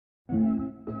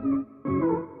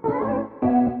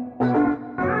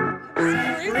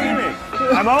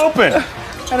I'm open.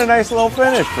 And a nice little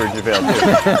finish for JaVale, too.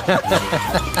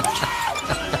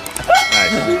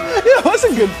 Nice. Yeah, it was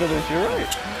a good finish, you're right.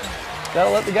 Gotta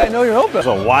let the guy know you're open. It's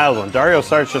a wild one. Dario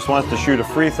Saric just wants to shoot a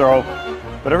free throw,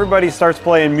 but everybody starts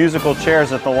playing musical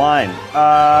chairs at the line.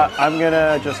 I'm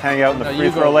gonna just hang out in the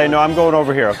free throw lane. No, I'm going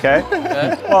over here, okay?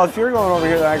 Well, if you're going over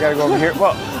here, then I gotta go over here.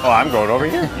 Well, oh, I'm going over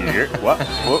here. What?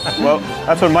 Whoa.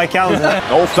 That's what Mike Allen's doing.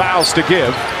 No fouls to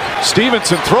give.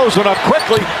 Stevenson throws one up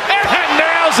quickly and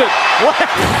nails it.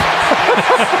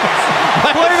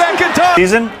 Play that guitar.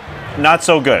 Season, not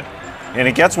so good. And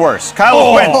it gets worse.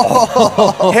 Kyle Quinn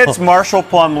hits Marshall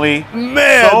Plumlee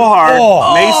so hard.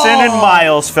 Mason and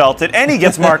Miles felt it, and he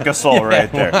gets Marc Gasol right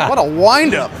there. What a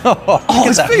windup!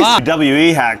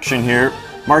 WE action here.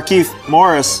 Markieff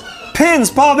Morris pins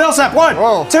Paul Millsap. 1,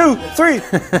 2, 3,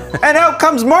 and out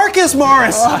comes Marcus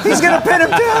Morris. He's gonna pin him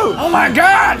too. Oh my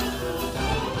God!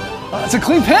 It's a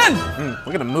clean pin.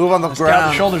 We're gonna move on the Got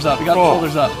ground. the shoulders up. You got the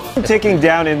shoulders up. Ticking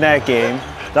down in that game.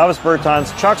 Davis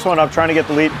Bertans chucks one up, trying to get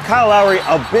the lead. Kyle Lowry,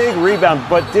 a big rebound,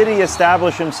 but did he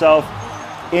establish himself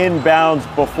in bounds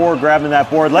before grabbing that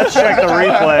board? Let's check the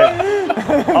replay.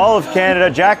 All of Canada,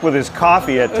 Jack with his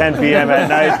coffee at 10 p.m. at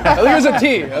night. I think it was a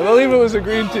tea. I believe it was a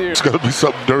green tea. It's going to be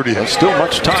something dirty. There's still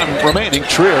much time remaining.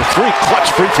 Trier, 3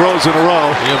 clutch free throws in a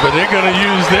row. Yeah, but they're going to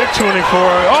use their 24.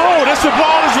 Oh, this the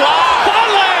ball is lost.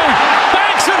 Volley!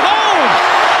 Banks it home!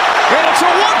 And it's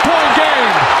a one-point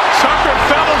game. Sucker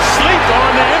fell asleep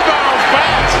on the inbound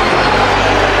pass.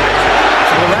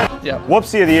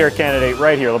 Whoopsie of the year candidate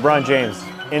right here. LeBron James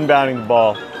inbounding the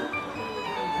ball.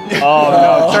 Oh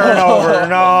no, turnover,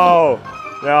 no.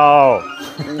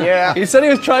 Yeah. He said he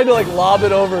was trying to like lob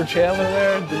it over Chandler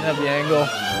there, didn't have the angle.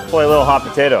 Play a little hot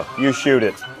potato. You shoot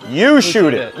it. You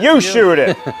shoot it.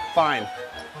 Fine.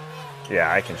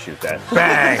 Yeah, I can shoot that.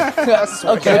 Bang.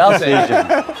 Okay, I'll say it.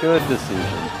 Good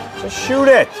decision. Just shoot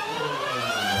it.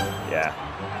 Yeah.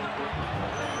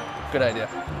 Good idea.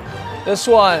 This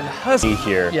one.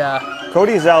 Here. Yeah.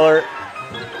 Cody Zeller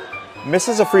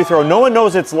misses a free throw. No one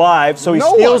knows it's live, so he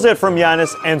steals it from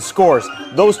Giannis and scores.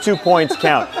 Those 2 points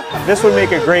count. This would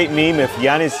make a great meme if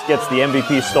Giannis gets the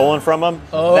MVP stolen from him.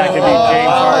 That could be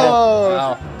James Harden.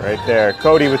 Wow. Right there.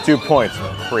 Cody with 2 points.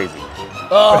 Crazy.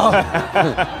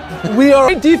 We are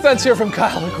great defense here from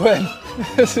Kyle Quinn.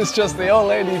 This is just the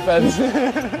Olay defense.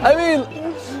 I mean,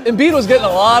 Embiid was getting a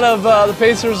lot of the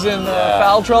Pacers in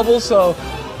foul trouble, so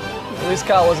at least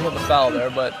Kyle wasn't at the foul there,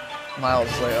 but Miles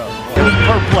is like,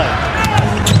 per play.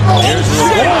 Here's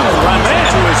runs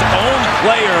into his own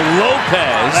player,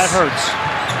 Lopez. That hurts.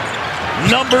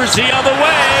 Numbers the other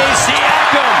way,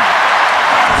 Siakam.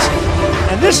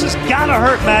 And this has gotta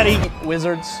hurt, Matty.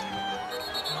 Wizards.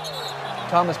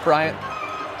 Thomas Bryant.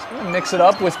 He's gonna mix it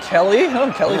up with Kelly.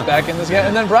 Oh, Kelly's back in this game.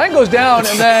 And then Bryant goes down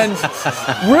and then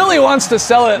really wants to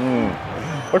sell it.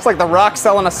 Looks like The Rock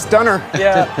selling a stunner.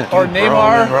 Yeah, or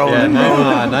Neymar. Yeah,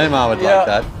 Neymar would like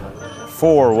that.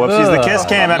 4. Whoopsies. The kiss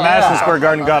cam at Madison Square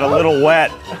Garden got a little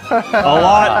wet. A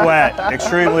lot wet.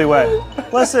 Extremely wet.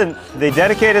 Listen, they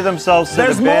dedicated themselves to the bit.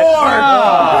 There's more!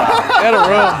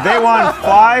 They won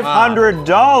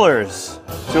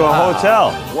 $500 to a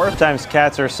hotel. Sometimes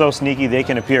cats are so sneaky they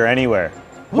can appear anywhere.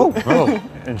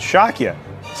 And shock you.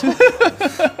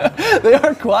 They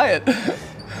are quiet.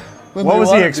 What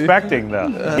was he expecting, though?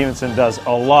 Stevenson does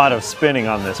a lot of spinning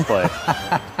on this play.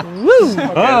 Woo!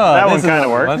 That one kind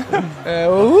of worked.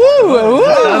 Woo!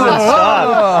 Doesn't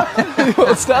stop. He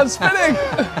won't stop spinning.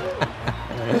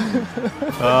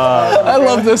 I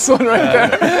love this one right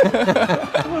there.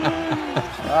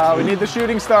 We need the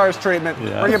shooting stars treatment.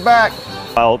 Bring it back.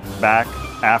 Back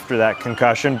after that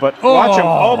concussion, but watch him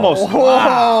almost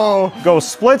go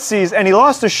splitsies, and he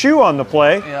lost a shoe on the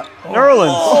play. Yeah.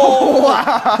 Nerlens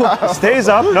stays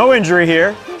up, no injury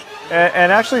here,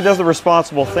 and actually does the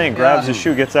responsible thing, grabs his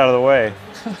shoe, gets out of the way.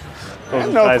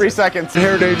 No 3 seconds.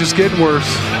 Hair day just getting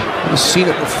worse. I've seen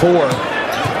it before.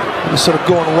 Just sort of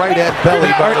going right at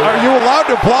belly. Are you allowed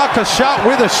to block a shot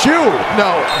with a shoe?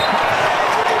 No.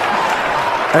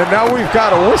 And now we've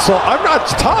got a whistle. I'm not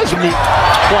Taj me.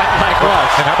 Quite like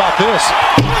us. And how about this?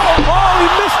 Oh, he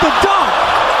missed the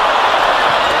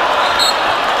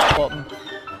dunk.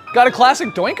 Got a classic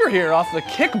doinker here off the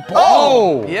kick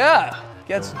ball. Yeah.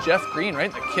 Gets Jeff Green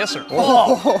right in the kisser. That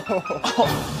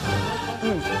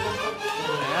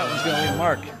one's going to leave a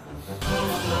mark.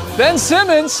 Ben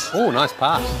Simmons. Oh, nice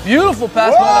pass. Beautiful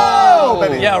pass.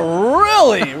 Yeah,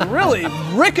 really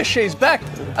ricochets back.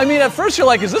 I mean, at first you're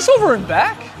like, is this over and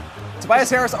back? Tobias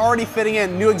Harris already fitting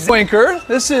in. New Winker.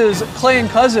 This is Clay and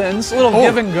Cousins. A little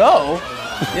give and go.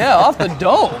 Yeah, off the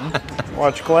dome.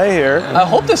 Watch Clay here. I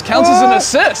hope this counts as an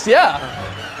assist, yeah.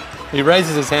 He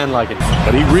raises his hand like it.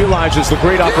 But he realizes the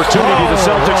great opportunity the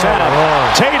Celtics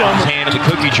have. Tatum. Hand in the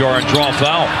cookie jar and draw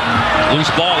foul. Loose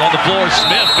ball on the floor.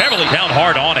 Smith. Beverly down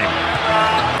hard on him.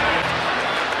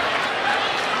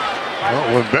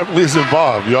 Well, when Beverly's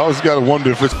involved, you always got to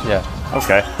wonder if it's... Yeah.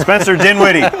 Okay. Spencer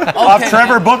Dinwiddie off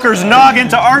Trevor Booker's noggin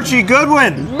to Archie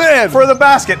Goodwin. Man. For the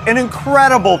basket. An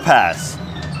incredible pass.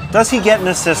 Does he get an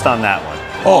assist on that one?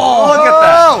 Oh, Look at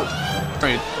that.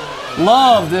 Great.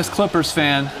 Love this Clippers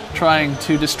fan trying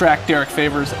to distract Derek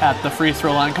Favors at the free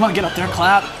throw line. Come on, get up there,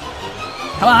 clap.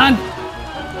 Come on.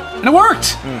 And it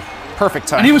worked. Perfect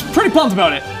time. And he was pretty pumped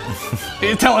about it.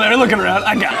 He's telling everyone, looking around,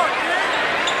 I got it.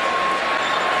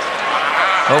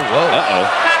 Oh, whoa. Uh-oh.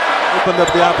 Opened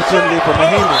up the opportunity for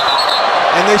Mahima.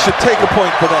 And they should take a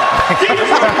point for that.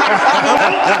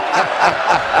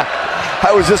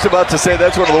 I was just about to say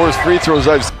that's one of the worst free throws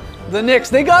I've seen. The Knicks,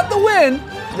 they got the win.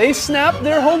 They snapped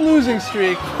their home losing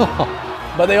streak.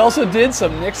 But they also did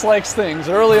some Knicks-like things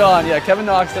early on. Yeah, Kevin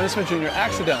Knox, Dennis Smith Jr.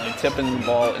 accidentally tipping the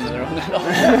ball into their own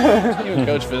net. Even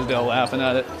Coach Fizdale laughing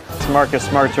at it. Marcus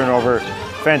Smart turnover.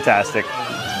 Fantastic.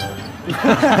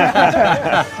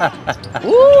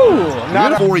 Woo!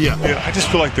 Not for you. Yeah, I just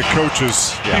feel like the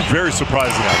coaches, be very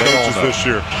surprising. Coaches this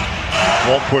year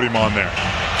won't put him on there.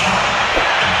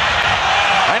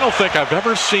 I don't think I've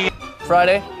ever seen.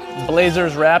 Friday,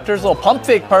 Blazers Raptors, little pump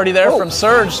fake party there from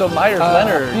Serge. So Myers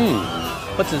Leonard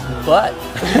puts his butt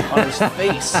on his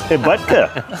face. Hey,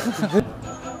 Butka.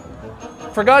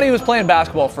 Forgot he was playing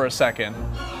basketball for a second.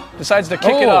 Decides to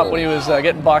kick it up when he was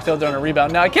getting boxed out there on a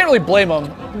rebound. Now, I can't really blame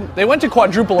him. They went to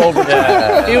quadruple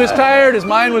overtime. He was tired, his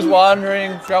mind was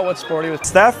wandering, forgot what sport he was.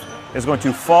 Steph is going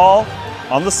to fall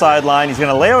on the sideline. He's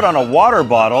going to lay out on a water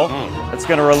bottle that's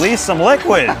going to release some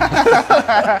liquid.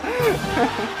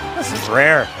 This is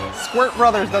rare. Squirt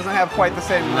Brothers doesn't have quite the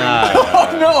same ring.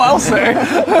 Oh, no, I'll say.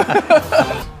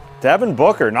 Devin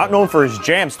Booker, not known for his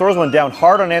jams, throws one down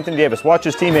hard on Anthony Davis. Watch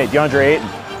his teammate, DeAndre Ayton.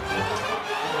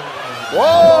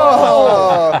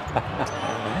 Whoa!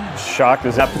 Shocked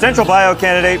as that. Potential buyout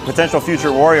candidate, potential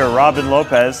future Warrior, Robin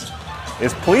Lopez,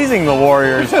 is pleasing the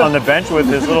Warriors on the bench with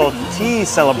his little tea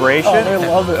celebration. Oh, they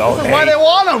love it. Oh, This is why they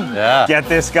want him. Yeah. get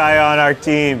this guy on our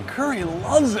team. Curry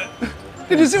loves it.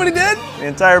 Did you see what he did? The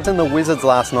entire In the Wizards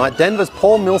last night, Denver's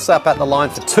Paul Millsap at the line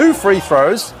for 2 free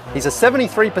throws. He's a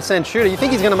 73% shooter. You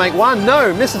think he's going to make one?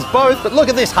 No, misses both. But look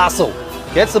at this hustle.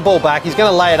 Gets the ball back. He's going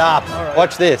to lay it up. Right.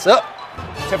 Watch this. Oh.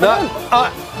 No.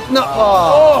 No.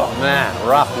 Oh, man.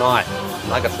 Rough night.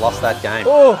 Nuggets lost that game.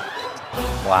 Oh.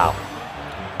 Wow.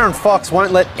 Aaron Fox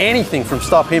won't let anything from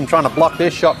stop him trying to block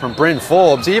this shot from Bryn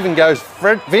Forbes. He even goes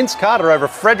Vince Carter over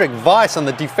Frederick Weiss on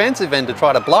the defensive end to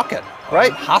try to block it.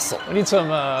 Great hustle. We need some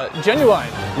genuine.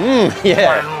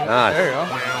 Yeah. Nice. There you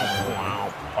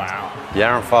go.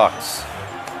 Aaron Fox.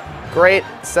 Great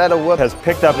set of whoops. has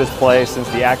picked up his play since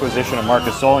the acquisition of Marc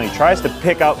Gasol, and he tries to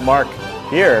pick up Mark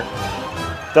here.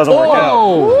 Doesn't work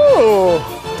out. Ooh.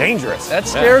 Dangerous. That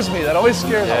scares me. That always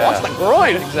scares me. Watch the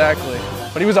groin. Exactly.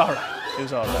 But he was all right. He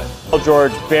was all right. Paul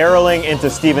George barreling into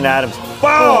Steven Adams.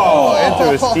 Boom!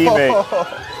 Into his teammate.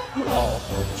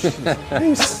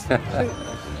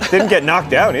 Didn't get knocked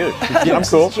down either. I'm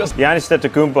cool. Giannis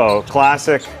Antetokounmpo,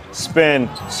 classic spin,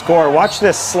 score. Watch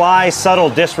this sly, subtle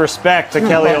disrespect to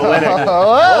Kelly Olynyk.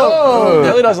 Oh,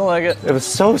 Kelly doesn't like it. It was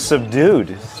so subdued.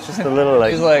 It's just a little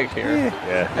like. He's like, here.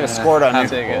 Yeah. I scored on you.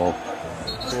 Take it.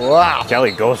 Wow.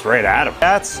 Kelly goes right at him.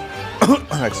 That's,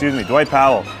 excuse me, Dwight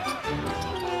Powell.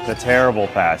 The terrible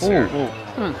pass here.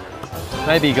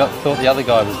 Maybe he thought the other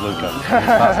guy was Luka. He was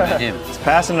passing to him. It's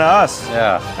passing to us.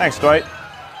 Yeah. Thanks, Dwight.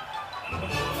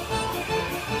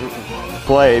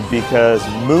 Play because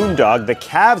Moondog, the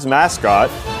Cavs mascot,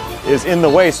 is in the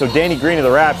way, so Danny Green of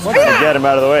the Raps is going to get him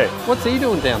out of the way. What's he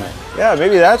doing down there? Yeah,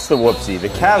 maybe that's the whoopsie. The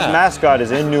Cavs mascot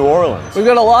is in New Orleans. We've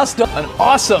got an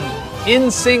awesome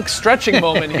in-sync stretching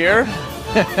moment here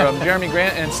from Jeremy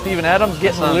Grant and Steven Adams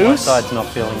getting loose. My side's not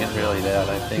feeling it really there, I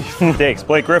don't think. Takes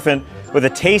Blake Griffin with a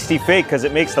tasty fake because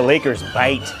it makes the Lakers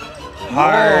bite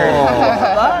hard.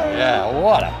 Yeah,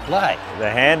 what a play. The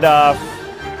handoff,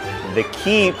 the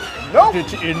keep. Nope.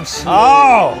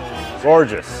 Oh,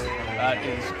 gorgeous. That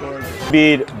is gorgeous.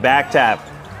 Speed back tap.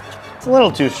 It's a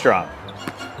little too strong.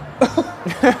 All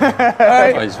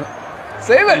right.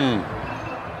 Save it.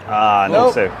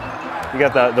 No save. You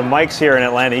got the mics here in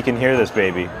Atlanta. You can hear this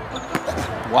baby.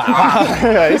 Wow.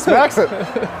 Yeah, he smacks it.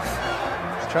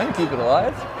 He's trying to keep it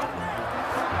alive.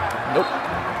 Nope.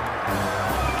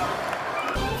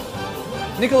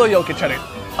 Nikola Jokic had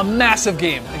a massive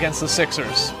game against the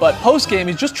Sixers, but post-game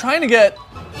he's just trying to get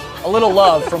a little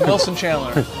love from Wilson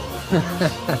Chandler.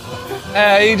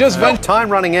 He just went. Time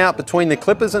running out between the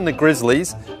Clippers and the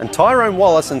Grizzlies, and Tyrone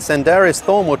Wallace and Sandarius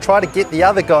Thorne will try to get the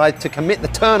other guy to commit the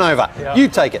turnover. Yeah. You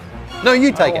take it. No,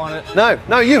 you take want it. it.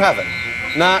 No, you have it.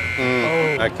 Nah.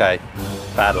 Okay.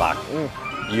 Bad luck.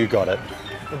 You got it.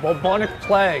 The bubonic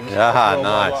plague. Ah, World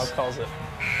nice. Wide Web calls it.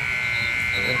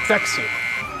 It infects you.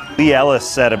 Lee Ellis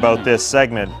said about this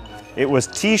segment, it was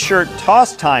t-shirt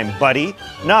toss time, buddy,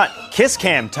 not kiss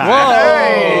cam time.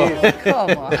 Hey, come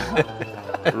on.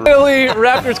 Philly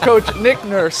Raptors coach Nick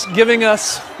Nurse giving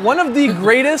us one of the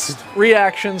greatest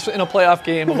reactions in a playoff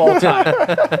game of all time.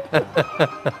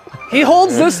 He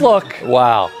holds this look.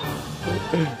 Wow.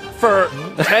 For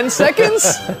 10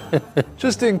 seconds?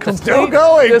 Just in complete Still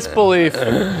going. disbelief.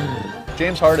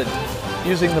 James Harden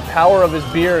using the power of his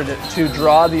beard to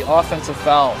draw the offensive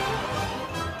foul.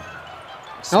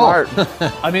 Smart.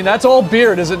 I mean, that's all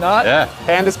beard, is it not? Yeah.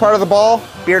 Hand is part of the ball,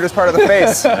 beard is part of the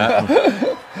face.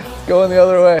 Going the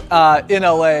other way. In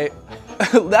LA,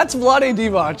 that's Vlade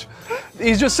Divac.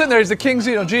 He's just sitting there. He's the Kings,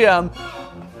 GM.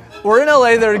 We're in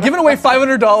LA. They're giving away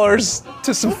 $500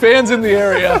 to some fans in the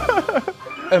area.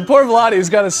 And poor Vladdy's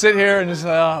got to sit here and just,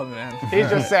 oh man. He's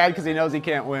just sad because he knows he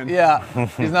can't win. Yeah,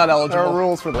 he's not There eligible. are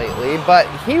rules for lately, but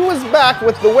he was back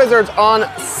with the Wizards on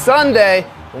Sunday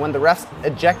when the refs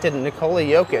ejected Nikola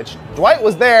Jokic. Dwight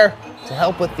was there to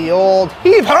help with the old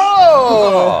heave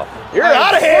ho! You're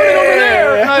out of here! Over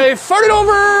there. I farted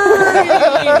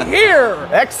over here.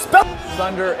 Expel!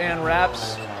 Thunder and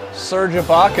Raps. Serge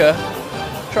Ibaka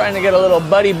trying to get a little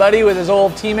buddy-buddy with his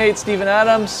old teammate Steven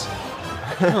Adams.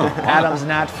 Adams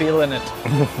not feeling it.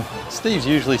 Steve's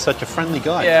usually such a friendly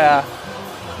guy. Yeah.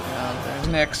 There's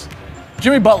Knicks.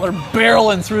 Jimmy Butler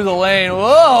barreling through the lane.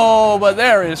 Whoa, but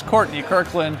there is Courtney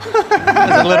Kirkland.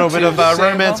 There's a little bit of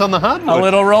romance on the hardwood. A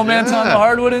little romance on the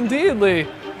hardwood indeed, Lee.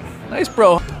 Nice,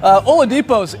 bro.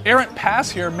 Oladipo's errant pass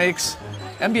here makes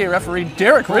NBA referee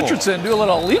Derek Richardson do a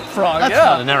little leapfrog. That's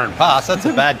not an errant pass. That's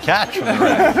a bad catch from the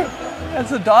ref.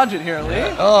 That's a dodge it here,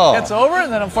 Lee. Oh. Gets over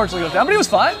and then unfortunately goes down, but he was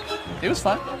fine. He was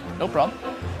fine. No problem.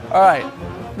 All right.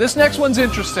 This next one's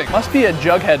interesting. Must be a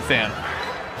Jughead fan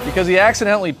because he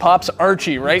accidentally pops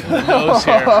Archie right in the nose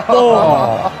here.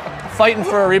 Boom. Fighting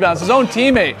for a rebound. It's his own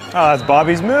teammate. Oh, that's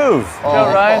Bobby's move.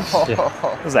 Go, Ryan.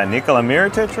 Was that Nikola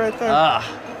Mirotic right there?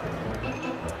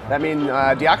 That mean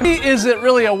Diakono? Is it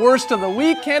really a worst of the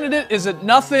week candidate? Is it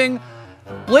nothing?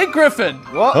 Blake Griffin,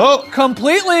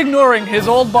 completely ignoring his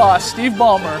old boss, Steve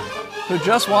Ballmer, who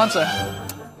just wants a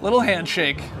little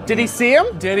handshake. Did he see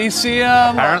him? Did he see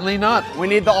him? Apparently not. We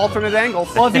need the alternate angle.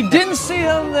 Well, if he didn't see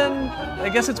him, then I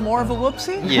guess it's more of a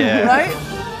whoopsie. Yeah. Right?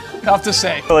 Tough to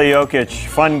say. Nikola Jokic,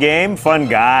 fun game, fun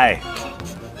guy.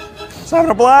 He's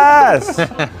having a blast.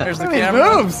 There's the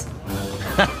camera. Moves!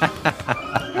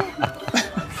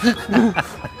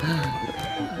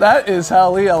 That is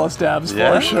how Lee Ellis dabs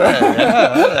for sure.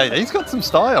 Yeah. He's got some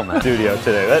style, man. Studio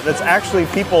today. That's actually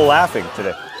people laughing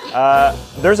today.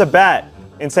 There's a bat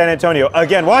in San Antonio.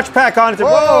 Again, watch Pat Connaughton.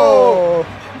 Whoa!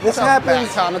 This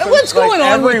happens. What's going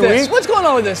on every with this? week? What's going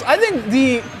on with this? I think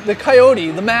the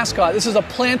coyote, the mascot, this is a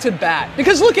planted bat.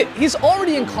 Because look he's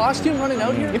already in costume running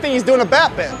out here. You think he's doing a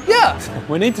bat bend? Yeah.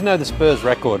 We need to know the Spurs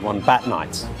record on bat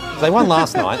nights. They won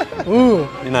last night. Ooh.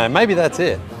 Maybe that's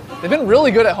it. They've been really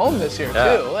good at home this year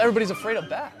too. Everybody's afraid of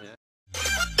bats.